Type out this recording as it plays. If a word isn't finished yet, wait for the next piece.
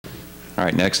All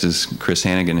right, next is Chris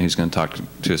Hannegan, who's going to talk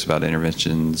to us about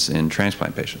interventions in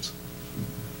transplant patients.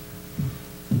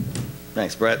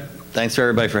 Thanks, Brett. Thanks for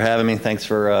everybody for having me. Thanks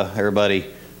for everybody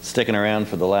sticking around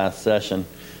for the last session.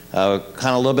 Kind of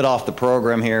a little bit off the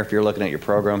program here. If you're looking at your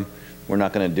program, we're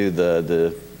not going to do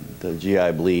the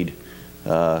GI bleed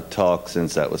talk,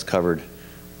 since that was covered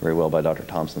very well by Dr.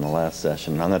 Thompson in the last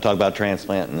session. I'm going to talk about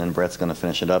transplant, and then Brett's going to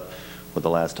finish it up with the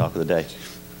last talk of the day.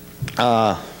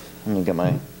 Let me get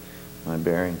my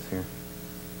bearings here.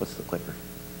 What's the clicker?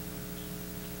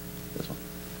 This one.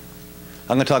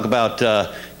 I'm going to talk about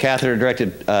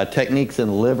catheter-directed techniques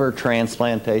in liver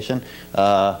transplantation.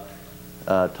 Tom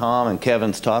and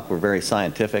Kevin's talk were very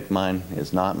scientific. Mine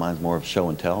is not. Mine's more of show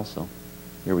and tell, so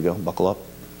here we go. Buckle up.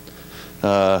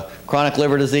 Chronic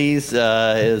liver disease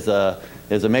is a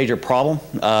major problem.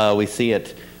 We see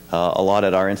it a lot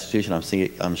at our institution.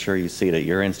 I'm sure you see it at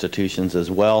your institutions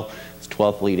as well. It's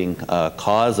 12th leading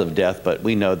cause of death, but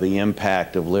we know the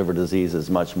impact of liver disease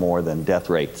is much more than death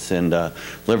rates. And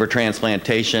liver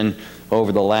transplantation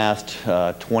over the last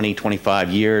 20,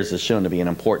 25 years has shown to be an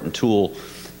important tool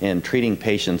in treating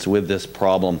patients with this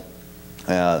problem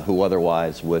who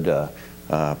otherwise would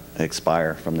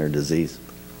expire from their disease.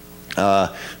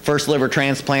 First liver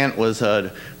transplant was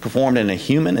performed in a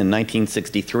human in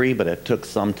 1963, but it took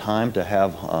some time to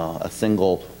have a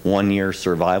single one-year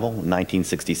survival in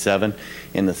 1967.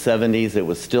 In the 70s, it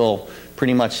was still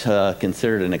pretty much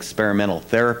considered an experimental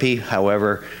therapy.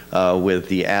 However, with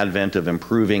the advent of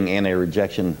improving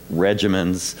anti-rejection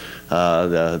regimens,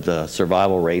 the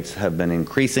survival rates have been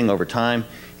increasing over time,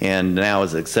 and now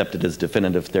is accepted as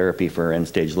definitive therapy for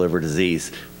end-stage liver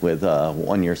disease with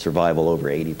one-year survival over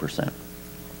 80%.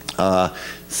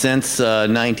 Since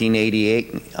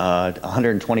 1988,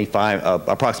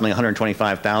 approximately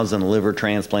 125,000 liver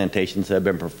transplantations have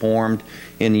been performed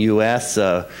in the U.S.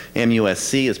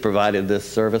 MUSC has provided this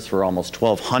service for almost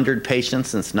 1,200 patients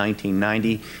since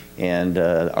 1990, and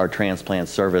our transplant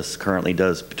service currently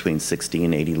does between 60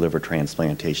 and 80 liver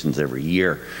transplantations every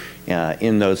year.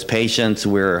 In those patients,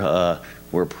 we're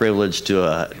privileged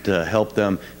to help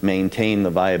them maintain the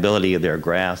viability of their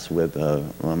grafts with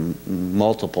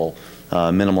multiple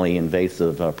minimally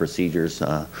invasive procedures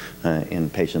in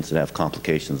patients that have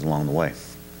complications along the way.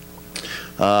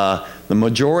 The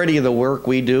majority of the work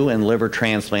we do in liver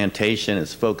transplantation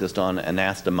is focused on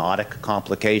anastomotic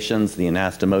complications. The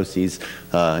anastomoses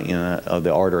of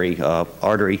the artery,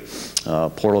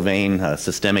 portal vein,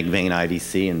 systemic vein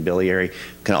IVC, and biliary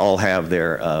can all have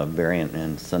their variant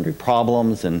and sundry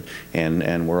problems,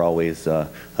 and we're always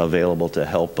available to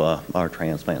help our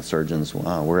transplant surgeons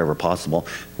wherever possible.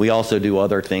 We also do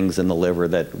other things in the liver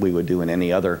that we would do in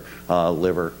any other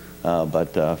liver,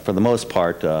 but for the most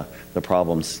part, the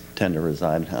problems tend to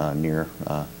reside near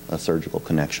a surgical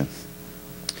connection.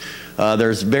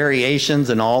 There's variations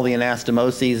in all the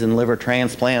anastomoses in liver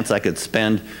transplants. I could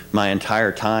spend my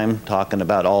entire time talking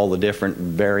about all the different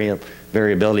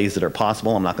variabilities that are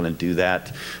possible. I'm not going to do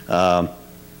that.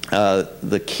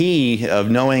 The key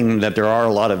of knowing that there are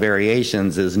a lot of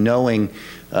variations is knowing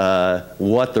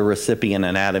what the recipient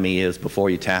anatomy is before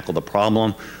you tackle the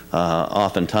problem.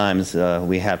 Oftentimes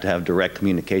we have to have direct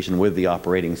communication with the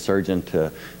operating surgeon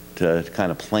to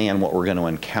kind of plan what we're going to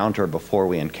encounter before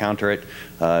we encounter it.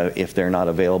 If they're not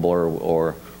available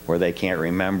or they can't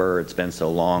remember, it's been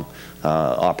so long,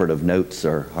 operative notes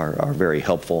are very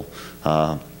helpful.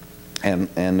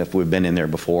 And if we've been in there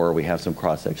before, we have some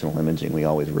cross-sectional imaging, we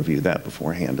always review that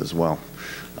beforehand as well.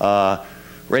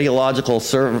 Radiological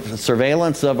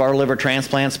surveillance of our liver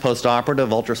transplants post-operative.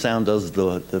 Ultrasound does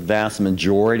the vast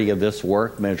majority of this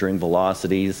work, measuring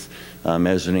velocities,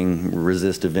 measuring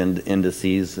resistive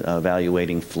indices,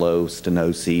 evaluating flow,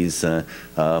 stenoses,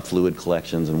 fluid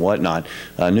collections, and whatnot.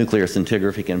 Nuclear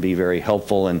scintigraphy can be very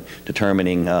helpful in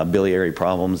determining biliary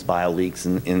problems, bile leaks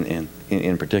in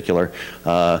particular.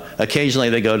 Occasionally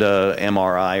they go to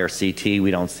MRI or CT.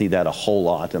 We don't see that a whole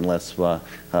lot unless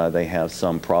they have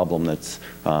some problem that's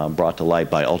brought to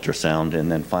light by ultrasound,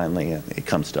 and then finally it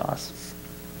comes to us.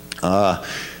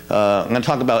 I'm going to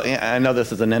talk about, I know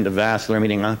this is an endovascular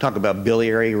meeting, I'm going to talk about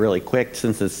biliary really quick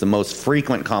since it's the most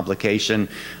frequent complication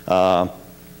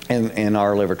in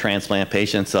our liver transplant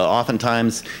patients.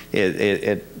 Oftentimes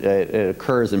it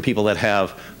occurs in people that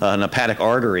have an hepatic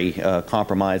artery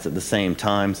compromised at the same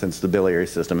time, since the biliary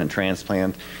system in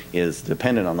transplant is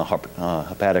dependent on the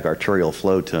hepatic arterial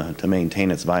flow to maintain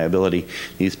its viability.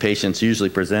 These patients usually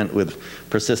present with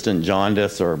persistent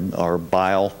jaundice or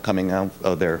bile coming out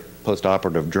of their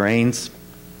postoperative drains.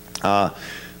 A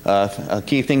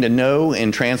key thing to know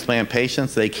in transplant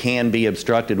patients, they can be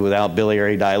obstructed without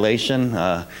biliary dilation.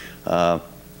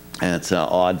 And it's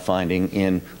odd finding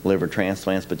in liver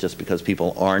transplants, but just because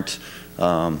people aren't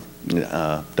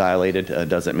dilated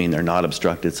doesn't mean they're not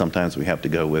obstructed. Sometimes we have to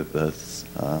go with the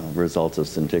results of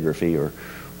scintigraphy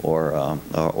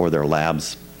or their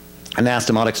labs.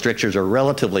 Anastomotic strictures are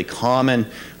relatively common,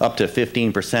 up to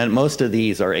 15%. Most of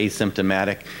these are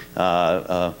asymptomatic.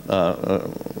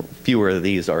 Fewer of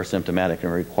these are symptomatic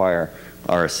and require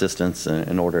our assistance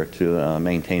in order to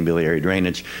maintain biliary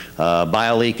drainage.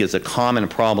 Bile leak is a common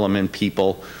problem in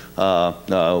people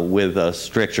with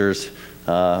strictures.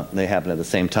 They happen at the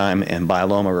same time, and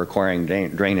biloma requiring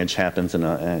drainage happens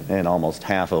in almost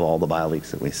half of all the bile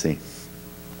leaks that we see.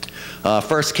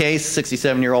 First case,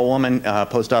 67-year-old woman,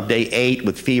 post-op day 8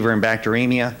 with fever and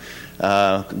bacteremia,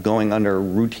 going under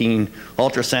routine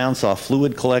ultrasound, saw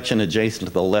fluid collection adjacent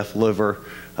to the left lobe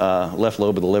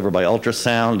of the liver by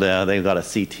ultrasound. They've got a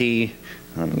CT.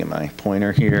 Let me get my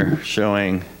pointer here,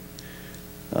 showing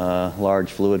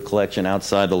large fluid collection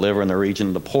outside the liver in the region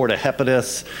of the porta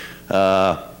hepatis.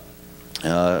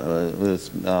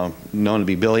 Was known to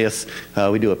be bilious.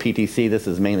 We do a PTC. This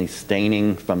is mainly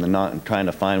staining from trying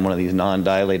to find one of these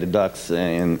non-dilated ducts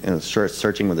and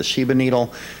searching with a Sheba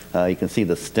needle. You can see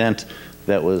the stent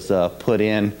that was put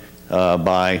in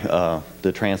by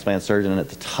the transplant surgeon at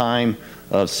the time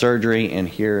of surgery, and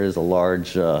here is a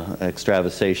large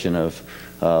extravasation of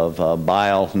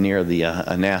bile near the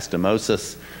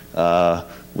anastomosis.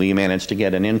 We managed to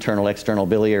get an internal-external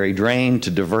biliary drain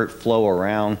to divert flow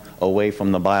around away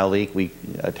from the bile leak. We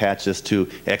attach this to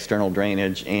external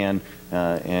drainage, and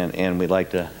we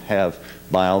like to have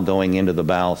bile going into the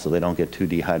bowel so they don't get too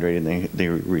dehydrated. They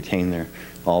retain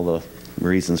all the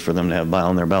reasons for them to have bile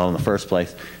in their bowel in the first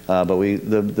place. But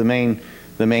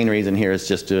the main reason here is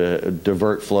just to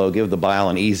divert flow, give the bile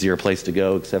an easier place to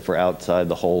go, except for outside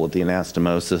the hole of the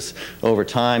anastomosis. Over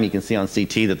time, you can see on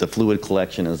CT that the fluid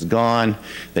collection is gone.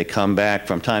 They come back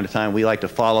from time to time. We like to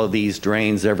follow these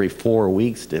drains every 4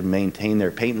 weeks to maintain their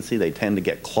patency. They tend to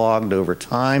get clogged over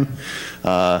time.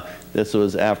 This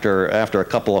was after a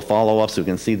couple of follow-ups. We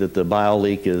can see that the bile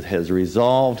leak has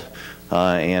resolved,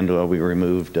 and we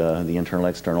removed the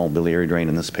internal-external biliary drain,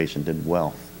 and this patient did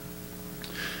well.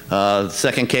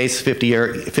 Second case,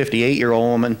 58-year-old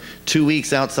woman, 2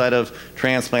 weeks outside of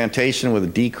transplantation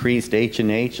with decreased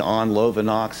H&H on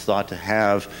Lovenox, thought to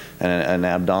have an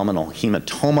abdominal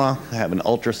hematoma, have an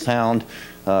ultrasound,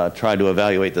 tried to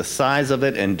evaluate the size of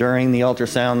it, and during the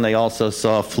ultrasound they also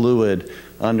saw fluid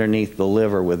underneath the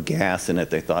liver with gas in it.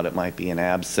 They thought it might be an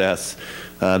abscess.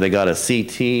 They got a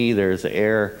CT, there's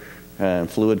air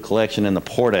and fluid collection in the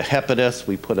porta hepatis.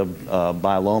 We put a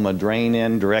biloma drain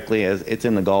in directly as it's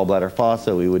in the gallbladder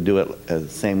fossa. We would do it the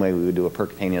same way we would do a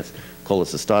percutaneous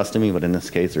cholecystostomy, but in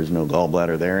this case there's no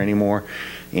gallbladder there anymore.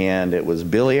 And it was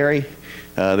biliary.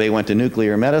 They went to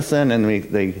nuclear medicine, and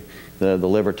the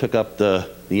liver took up the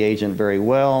agent very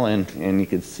well, and you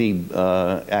could see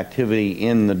activity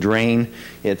in the drain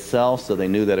itself, so they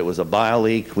knew that it was a bile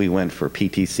leak. We went for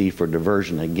PTC for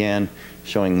diversion again,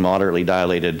 showing moderately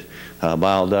dilated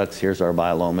bile ducts. Here's our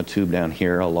biloma tube down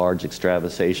here, a large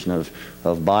extravasation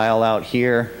of bile out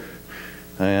here,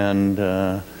 and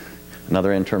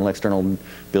another internal-external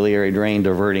biliary drain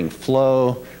diverting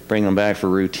flow. Bring them back for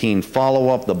routine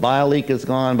follow-up. The bile leak is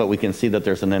gone, but we can see that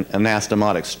there's an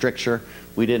anastomotic stricture.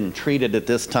 We didn't treat it at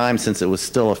this time since it was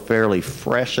still a fairly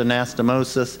fresh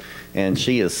anastomosis, and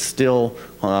she is still,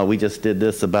 we just did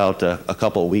this about a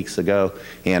couple weeks ago,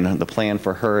 and the plan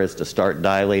for her is to start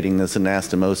dilating this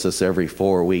anastomosis every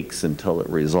 4 weeks until it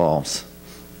resolves.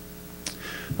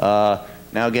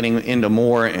 Now getting into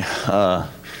more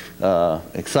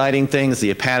exciting things, the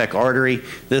hepatic artery.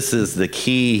 This is the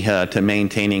key to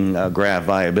maintaining graft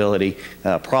viability.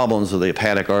 Problems with the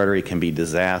hepatic artery can be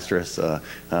disastrous.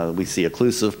 We see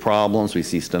occlusive problems, we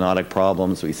see stenotic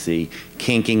problems, we see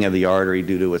kinking of the artery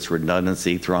due to its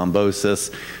redundancy,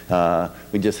 thrombosis.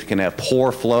 We just can have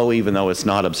poor flow even though it's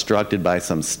not obstructed by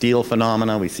some steal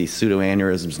phenomena. We see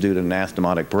pseudoaneurysms due to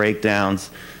anastomotic breakdowns.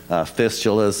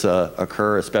 Fistulas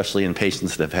occur, especially in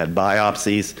patients that have had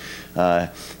biopsies.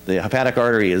 The hepatic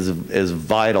artery is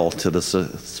vital to the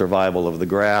survival of the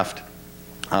graft,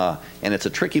 and it's a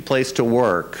tricky place to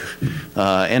work.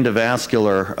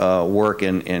 Endovascular work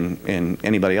in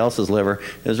anybody else's liver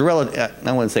is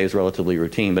I wouldn't say it's relatively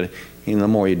routine, but the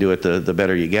more you do it, the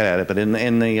better you get at it. But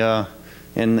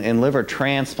in liver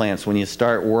transplants, when you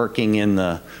start working in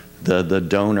the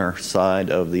donor side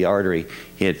of the artery,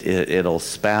 it'll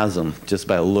spasm just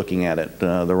by looking at it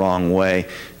the wrong way,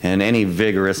 and any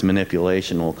vigorous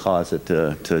manipulation will cause it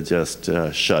to just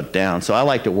shut down. So I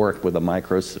like to work with a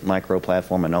micro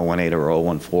platform, an 018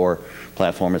 or 014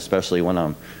 platform, especially when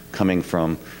I'm coming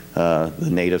from the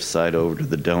native side over to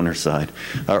the donor side.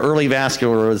 Early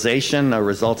vascularization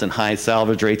results in high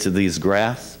salvage rates of these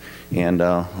grafts. And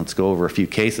let's go over a few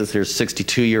cases. Here's a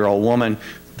 62-year-old woman,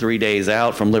 3 days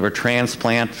out from liver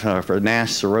transplant for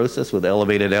NASH cirrhosis with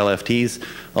elevated LFTs.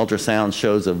 Ultrasound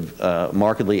shows a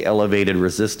markedly elevated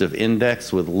resistive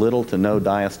index with little to no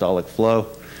diastolic flow.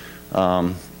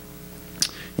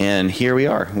 And here we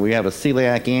are. We have a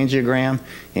celiac angiogram,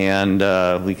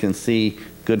 and we can see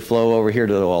good flow over here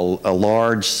to a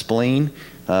large spleen.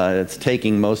 It's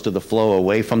taking most of the flow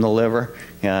away from the liver.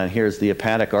 And here's the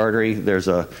hepatic artery. There's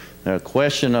a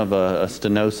question of a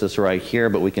stenosis right here,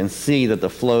 but we can see that the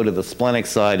flow to the splenic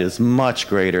side is much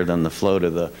greater than the flow to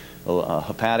the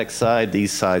hepatic side.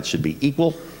 These sides should be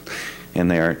equal, and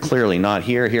they are clearly not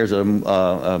here. Here's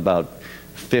about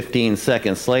 15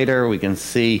 seconds later, we can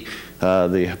see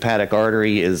the hepatic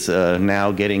artery is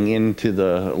now getting into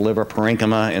the liver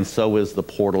parenchyma, and so is the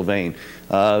portal vein.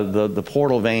 The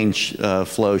portal vein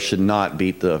flow should not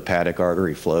beat the hepatic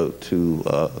artery flow to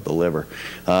the liver.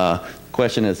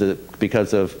 Question is it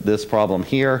because of this problem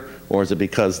here, or is it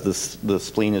because the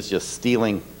spleen is just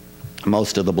stealing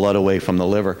most of the blood away from the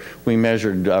liver? We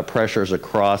measured pressures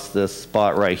across this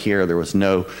spot right here. There was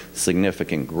no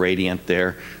significant gradient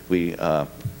there. We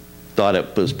thought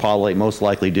it was probably most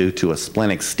likely due to a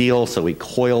splenic steal, so we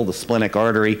coiled the splenic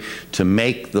artery to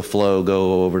make the flow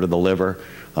go over to the liver.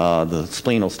 The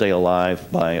spleen will stay alive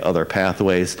by other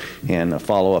pathways, and a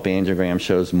follow-up angiogram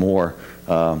shows more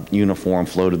uniform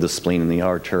flow to the spleen in the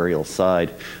arterial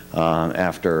side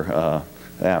after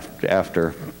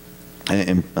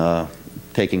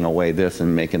taking away this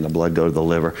and making the blood go to the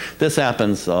liver. This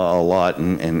happens a lot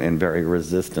in very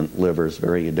resistant livers,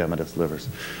 very edematous livers,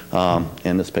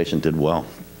 and this patient did well.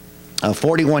 A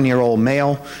 41-year-old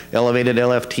male, elevated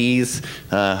LFTs,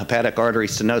 hepatic artery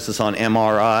stenosis on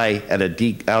MRI at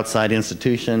a outside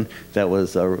institution that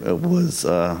was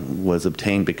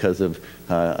obtained because of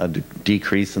a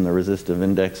decrease in the resistive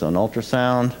index on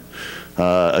ultrasound.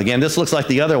 Again, this looks like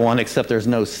the other one, except there's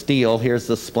no steal. Here's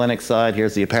the splenic side,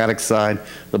 here's the hepatic side.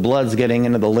 The blood's getting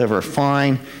into the liver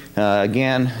fine.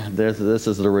 Again, this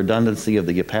is the redundancy of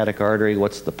the hepatic artery.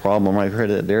 What's the problem right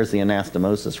here? There's the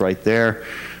anastomosis right there.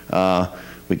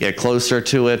 We get closer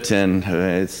to it, and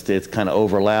it's kind of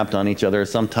overlapped on each other.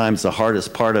 Sometimes the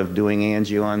hardest part of doing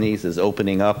angio on these is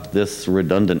opening up this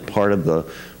redundant part of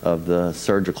the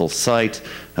surgical site.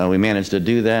 We managed to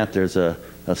do that. There's a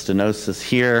stenosis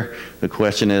here. The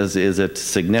question is it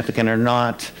significant or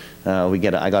not? I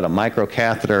got a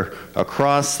microcatheter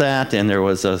across that, and there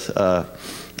was a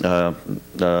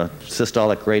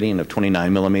systolic gradient of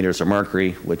 29 millimeters of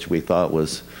mercury, which we thought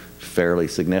was fairly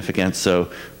significant.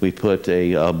 So we put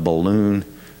a balloon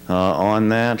on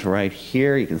that right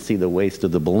here. You can see the waist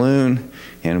of the balloon,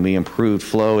 and we improved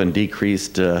flow and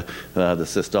decreased the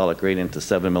systolic gradient to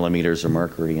 7 millimeters of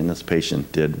mercury, and this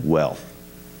patient did well.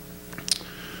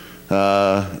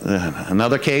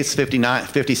 Another case,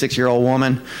 56-year-old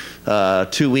woman,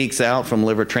 2 weeks out from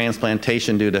liver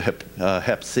transplantation due to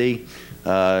Hep C.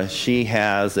 She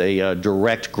has a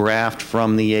direct graft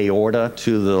from the aorta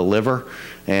to the liver,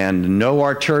 and no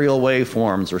arterial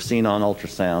waveforms were seen on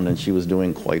ultrasound, and she was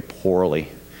doing quite poorly.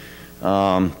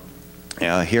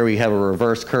 Here we have a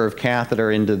reverse curve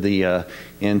catheter into the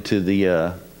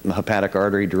hepatic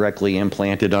artery directly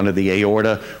implanted under the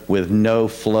aorta with no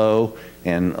flow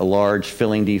and a large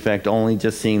filling defect, only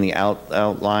just seeing the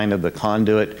outline of the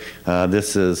conduit.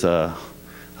 This is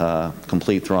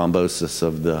complete thrombosis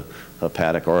of the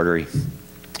hepatic artery.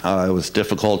 It was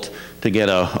difficult to get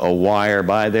a wire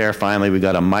by there. Finally, we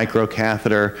got a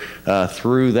microcatheter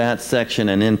through that section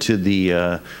and into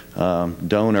the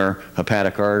donor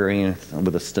hepatic artery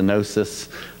with a stenosis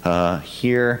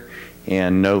here,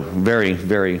 and no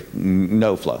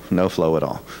flow at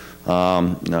all.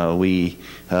 We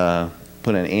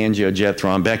put an angiojet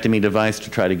thrombectomy device to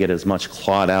try to get as much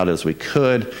clot out as we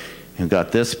could. We've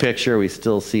got this picture. We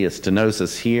still see a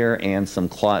stenosis here and some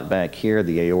clot back here.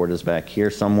 The aorta's back here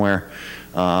somewhere.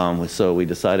 So we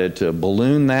decided to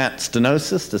balloon that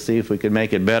stenosis to see if we could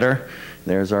make it better.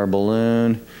 There's our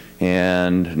balloon.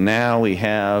 And now we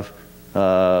have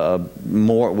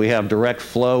we have direct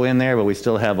flow in there, but we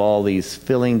still have all these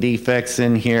filling defects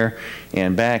in here.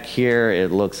 And back here,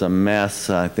 it looks a mess.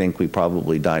 I think we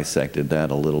probably dissected that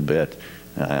a little bit.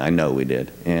 I know we did.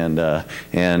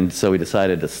 And so we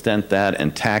decided to stent that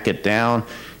and tack it down.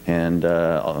 And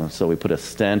so we put a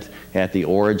stent at the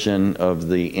origin of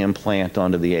the implant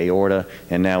onto the aorta,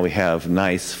 and now we have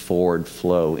nice forward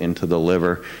flow into the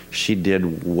liver. She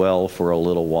did well for a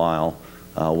little while.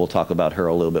 We'll talk about her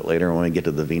a little bit later when we get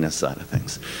to the venous side of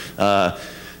things.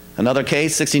 Another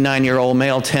case, 69-year-old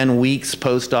male, 10 weeks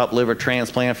post-op liver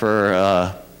transplant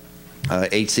for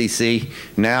HCC,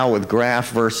 now with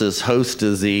graft versus host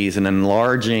disease, an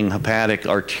enlarging hepatic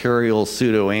arterial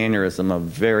pseudoaneurysm, a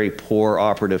very poor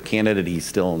operative candidate. He's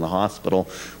still in the hospital.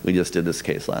 We just did this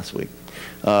case last week.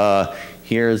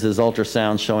 Here's his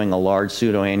ultrasound showing a large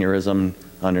pseudoaneurysm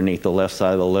underneath the left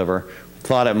side of the liver.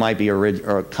 Thought it might be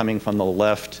coming from the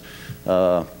left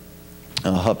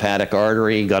hepatic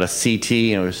artery. Got a CT,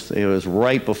 and it was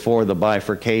right before the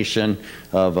bifurcation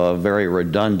of a very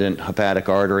redundant hepatic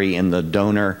artery in the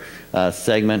donor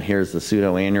segment. Here's the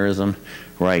pseudoaneurysm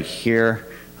right here.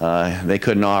 They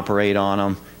couldn't operate on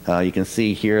him. You can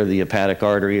see here the hepatic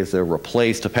artery is a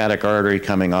replaced hepatic artery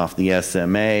coming off the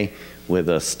SMA with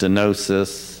a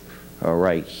stenosis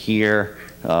right here.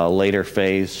 Later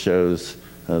phase shows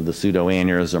the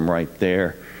pseudoaneurysm right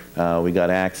there. We got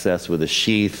access with a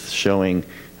sheath showing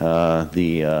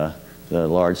the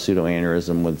large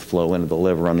pseudoaneurysm with flow into the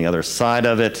liver on the other side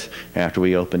of it. After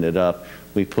we opened it up,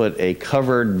 we put a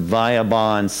covered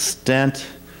Viabond stent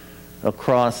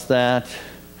across that,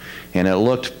 and it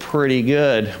looked pretty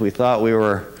good. We thought we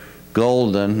were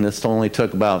golden. This only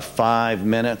took about 5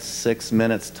 minutes, 6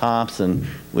 minutes tops, and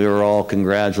we were all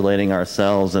congratulating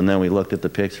ourselves. And then we looked at the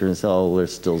picture and said, oh,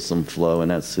 there's still some flow in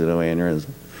that pseudoaneurysm.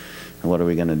 And what are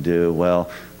we going to do? Well,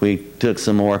 we took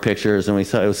some more pictures, and we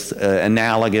saw it was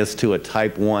analogous to a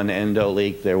type 1 endo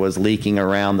leak. There was leaking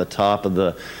around the top of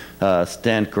the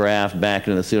stent graft back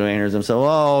into the pseudoaneurysm. So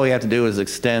all we have to do is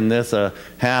extend this a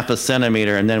half a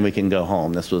centimeter, and then we can go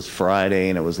home. This was Friday,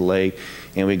 and it was late,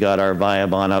 and we got our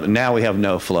Viabond up. Now we have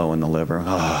no flow in the liver.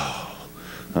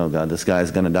 Oh God, this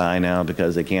guy's going to die now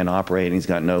because they can't operate, and he's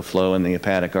got no flow in the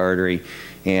hepatic artery.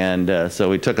 And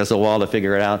so it took us a while to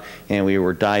figure it out, and we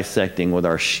were dissecting with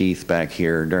our sheath back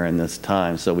here during this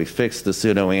time. So we fixed the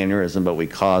pseudoaneurysm, but we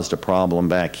caused a problem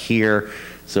back here.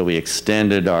 So we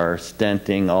extended our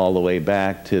stenting all the way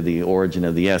back to the origin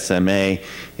of the SMA,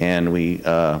 and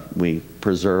we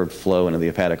preserved flow into the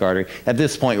hepatic artery. At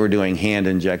this point, we're doing hand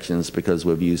injections because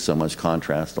we've used so much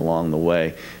contrast along the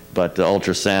way. But the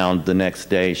ultrasound the next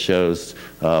day shows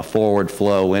forward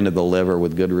flow into the liver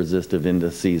with good resistive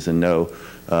indices and no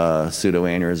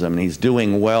pseudoaneurysm. And he's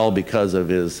doing well because of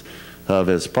his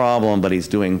problem, but he's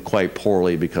doing quite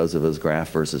poorly because of his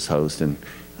graft versus host. And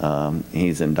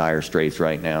he's in dire straits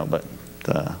right now, but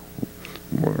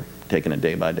we're taking it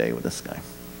day by day with this guy.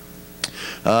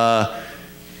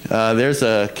 This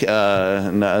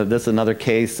is another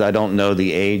case. I don't know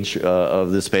the age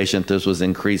of this patient. This was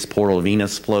increased portal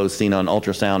venous flow seen on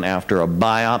ultrasound after a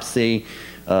biopsy.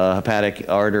 Hepatic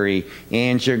artery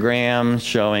angiogram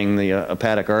showing the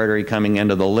hepatic artery coming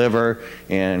into the liver,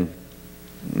 and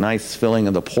nice filling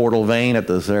of the portal vein at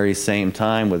the very same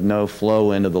time with no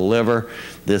flow into the liver.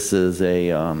 This is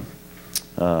a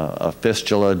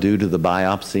fistula due to the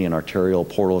biopsy, an arterial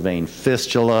portal vein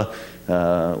fistula.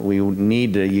 We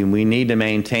need to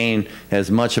maintain as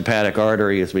much hepatic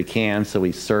artery as we can, so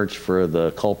we search for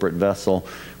the culprit vessel,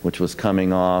 which was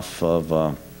coming off of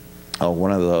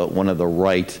one of the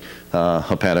right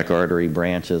hepatic artery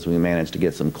branches. We managed to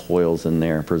get some coils in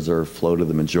there, preserve flow to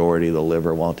the majority of the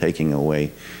liver while taking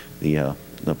away the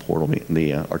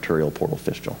arterial portal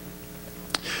fistula.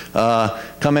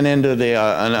 Coming into the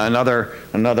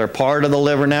another part of the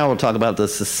liver now, we'll talk about the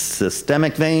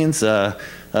systemic veins.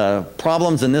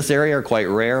 Problems in this area are quite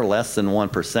rare, less than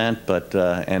 1%, but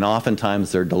and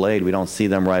oftentimes they're delayed. We don't see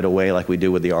them right away like we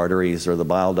do with the arteries or the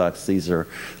bile ducts. These are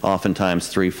oftentimes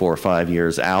 3, 4, 5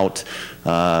 years out.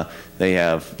 They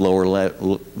have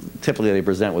typically they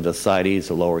present with ascites,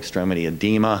 or lower extremity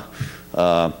edema.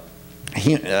 The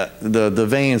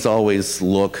veins always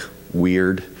look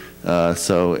weird.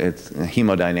 So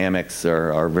hemodynamics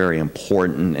are very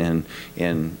important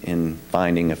in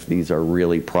finding if these are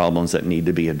really problems that need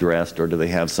to be addressed, or do they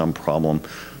have some problem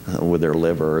with their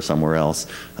liver or somewhere else.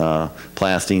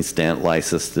 Plastine, stent,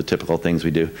 lysis, the typical things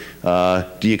we do.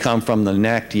 Do you come from the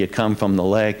neck? Do you come from the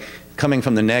leg? Coming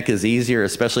from the neck is easier,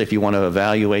 especially if you want to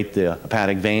evaluate the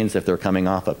hepatic veins if they're coming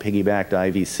off a piggybacked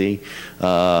IVC.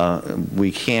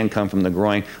 We can come from the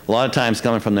groin. A lot of times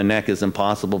coming from the neck is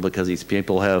impossible because these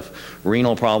people have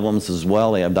renal problems as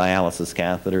well. They have dialysis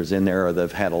catheters in there, or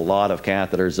they've had a lot of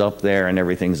catheters up there and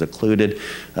everything's occluded.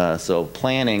 So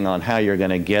planning on how you're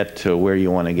going to get to where you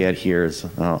want to get here is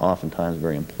oftentimes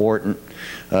very important.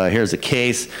 Here's a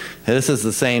case. This is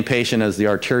the same patient as the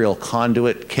arterial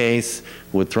conduit case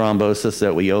with thrombosis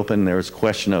that we opened. There was a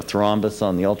question of thrombus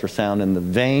on the ultrasound in the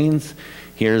veins.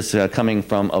 Here's coming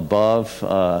from above,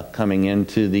 coming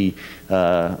into the,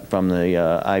 from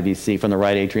the IVC, from the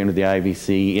right atrium to the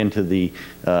IVC into the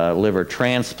liver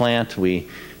transplant. We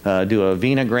do a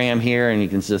venogram here, and you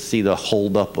can just see the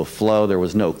holdup of flow. There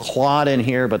was no clot in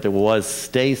here, but there was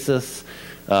stasis,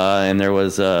 and there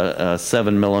was a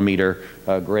 7 millimeter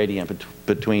gradient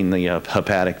between the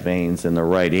hepatic veins and the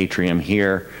right atrium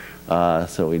here.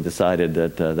 So we decided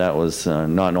that that was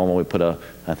not normal. We put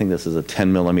I think this is a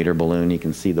 10 millimeter balloon. You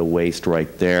can see the waist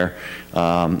right there.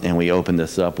 And we opened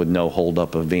this up with no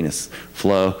holdup of venous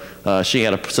flow. This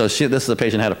is a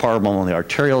patient who had a problem on the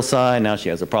arterial side. Now she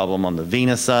has a problem on the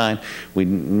venous side. We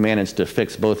managed to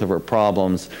fix both of her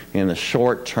problems in the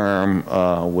short term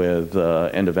with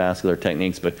endovascular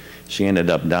techniques, but she ended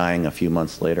up dying a few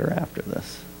months later after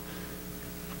this.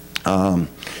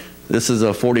 This is a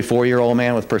 44-year-old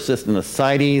man with persistent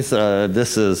ascites.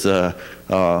 This is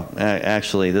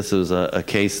actually, this was a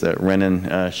case that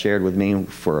Renan shared with me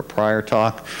for a prior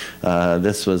talk.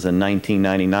 This was in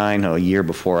 1999, a year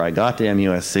before I got to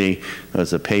MUSC. It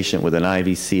was a patient with an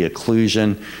IVC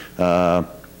occlusion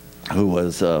who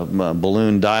was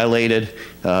balloon dilated,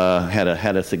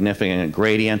 had a significant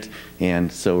gradient, and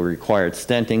so required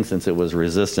stenting since it was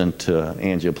resistant to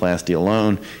angioplasty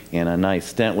alone, and a nice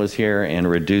stent was here and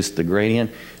reduced the gradient.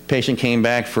 Patient came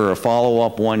back for a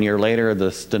follow-up 1 year later.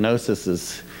 The stenosis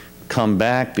has come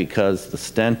back because the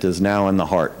stent is now in the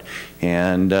heart.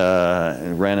 And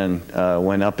Renan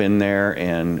went up in there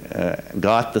and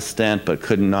got the stent but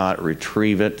could not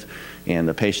retrieve it, and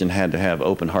the patient had to have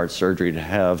open heart surgery to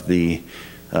have the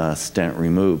stent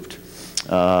removed.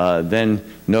 Then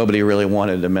nobody really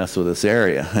wanted to mess with this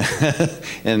area.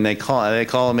 And they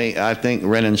called me. I think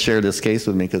Renan shared this case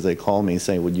with me because they called me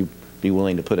saying, would you be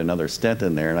willing to put another stent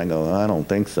in there? And I go, I don't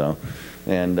think so.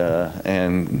 And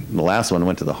the last one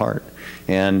went to the heart.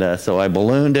 And so I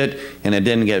ballooned it, and it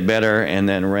didn't get better. And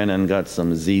then Renan got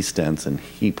some Z stents, and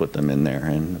he put them in there,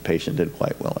 and the patient did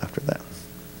quite well after that.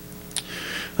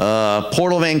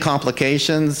 Portal vein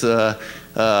complications. The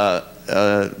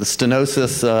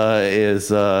stenosis is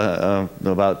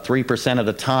about 3% of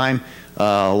the time.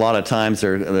 A lot of times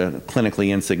they're clinically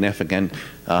insignificant,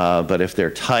 but if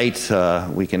they're tight,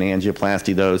 we can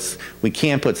angioplasty those. We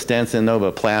can put stents in though,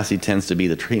 but plasty tends to be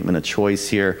the treatment of choice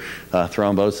here.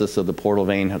 Thrombosis of the portal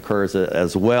vein occurs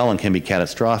as well and can be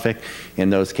catastrophic. In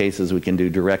those cases, we can do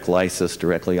direct lysis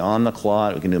directly on the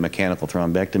clot. We can do mechanical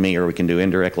thrombectomy, or we can do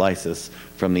indirect lysis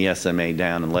from the SMA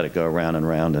down and let it go around and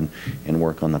round and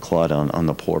work on the clot on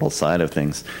the portal side of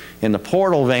things. In the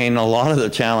portal vein, a lot of the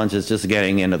challenge is just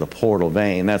getting into the portal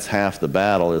vein. That's half the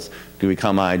battle is, do we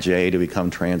come IJ, do we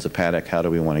come transhepatic, how do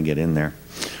we want to get in there?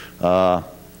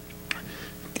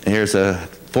 Here's a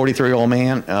 43-year-old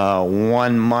man,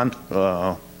 1 month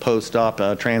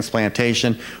post-op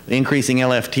transplantation, increasing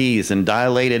LFTs and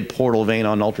dilated portal vein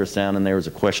on ultrasound, and there was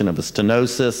a question of a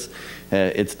stenosis.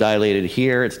 It's dilated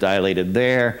here, it's dilated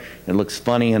there, it looks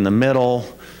funny in the middle.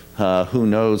 Who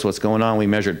knows what's going on? We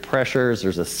measured pressures.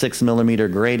 There's a 6 millimeter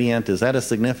gradient. Is that a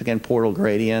significant portal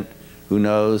gradient? Who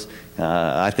knows?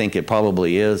 I think it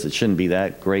probably is. It shouldn't be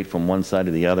that great from one side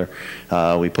to the other.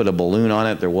 We put a balloon on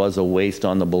it. There was a waist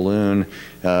on the balloon.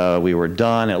 We were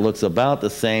done. It looks about the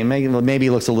same. Maybe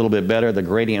it looks a little bit better. The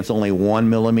gradient's only 1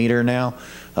 millimeter now.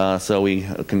 So we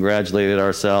congratulated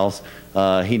ourselves.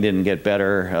 He didn't get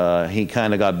better. He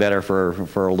kind of got better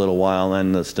for a little while,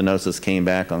 and the stenosis came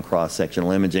back on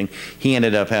cross-sectional imaging. He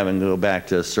ended up having to go back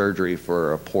to surgery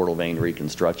for a portal vein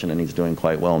reconstruction, and he's doing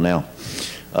quite well now.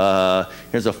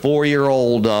 Here's a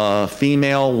 4-year-old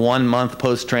female, 1 month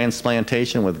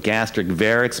post-transplantation with gastric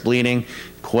varix bleeding.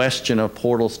 Question of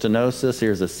portal stenosis.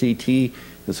 Here's a CT.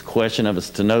 There's a question of a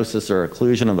stenosis or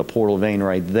occlusion of the portal vein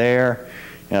right there.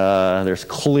 There's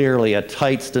clearly a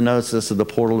tight stenosis of the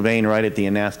portal vein right at the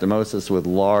anastomosis with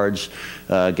large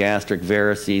gastric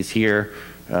varices here.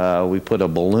 We put a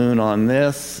balloon on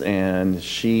this, and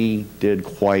she did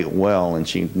quite well, and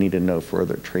she needed no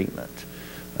further treatment.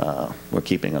 We're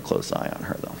keeping a close eye on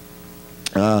her,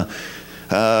 though.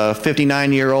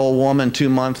 59-year-old woman, 2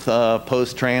 month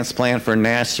post-transplant for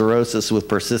NASH cirrhosis with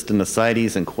persistent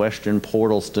ascites and question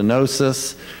portal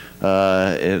stenosis.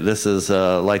 This is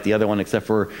like the other one, except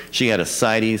for she had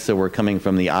ascites, so we're coming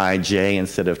from the IJ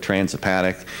instead of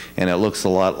transhepatic, and it looks a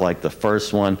lot like the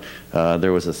first one.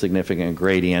 There was a significant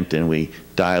gradient, and we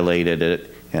dilated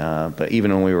it, but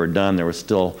even when we were done, there was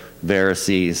still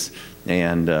varices,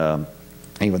 and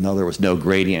even though there was no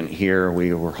gradient here,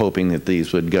 we were hoping that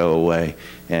these would go away,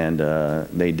 and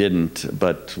they didn't,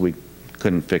 but we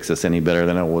couldn't fix this any better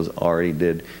than we already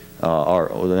did,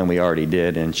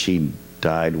 and she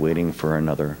died waiting for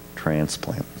another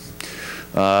transplant.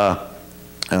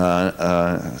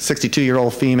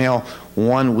 62-year-old female,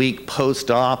 1 week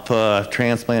post-op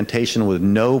transplantation with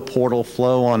no portal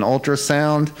flow on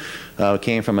ultrasound.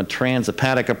 Came from a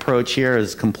transhepatic approach here,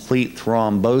 is complete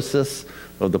thrombosis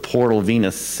of the portal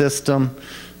venous system.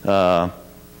 We got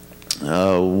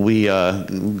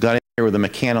in here with a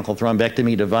mechanical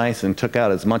thrombectomy device and took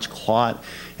out as much clot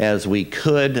as we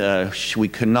could. We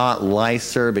could not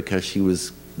lyse her because she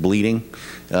was bleeding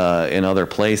in other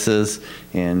places,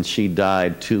 and she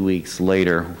died 2 weeks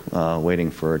later waiting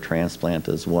for a transplant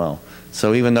as well.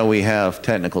 So even though we have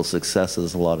technical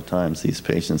successes, a lot of times these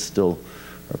patients still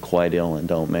are quite ill and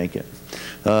don't make it.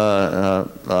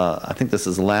 I think this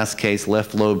is the last case,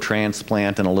 left lobe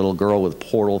transplant in a little girl with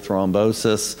portal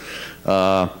thrombosis.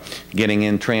 Getting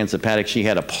in transhepatic, she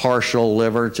had a partial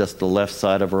liver, just the left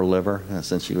side of her liver,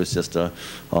 since she was just a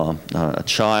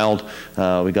child.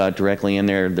 We got directly in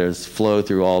there. There's flow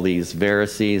through all these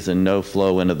varices and no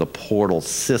flow into the portal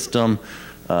system.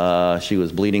 She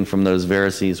was bleeding from those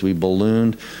varices. We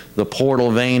ballooned the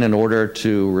portal vein in order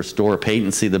to restore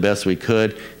patency the best we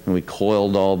could, and we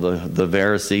coiled all the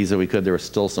varices that we could. There was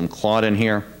still some clot in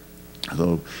here.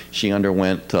 So she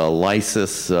underwent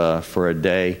lysis for a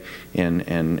day and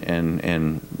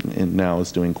now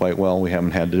is doing quite well. We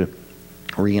haven't had to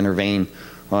re-intervene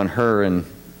on her, and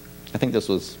I think this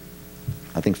was,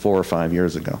 4 or 5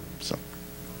 years ago.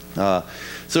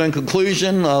 So in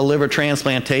conclusion, liver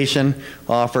transplantation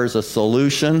offers a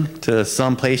solution to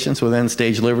some patients with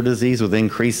end-stage liver disease with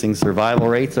increasing survival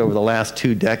rates over the last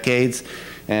 2 decades,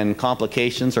 and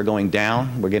complications are going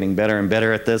down. We're getting better and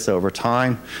better at this over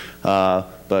time,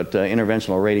 but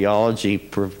interventional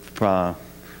radiology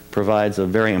provides a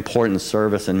very important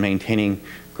service in maintaining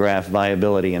graft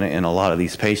viability in a lot of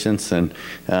these patients. And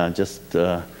just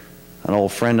an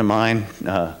old friend of mine,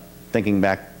 thinking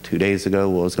back 2 days ago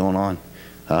what was going on,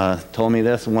 told me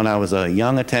this when I was a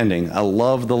young attending: I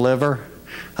love the liver.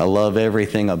 I love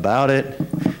everything about it.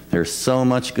 There's so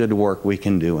much good work we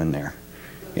can do in there.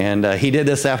 And he did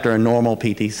this after a normal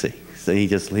PTC. So he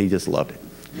just loved it.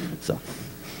 So,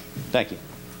 thank you.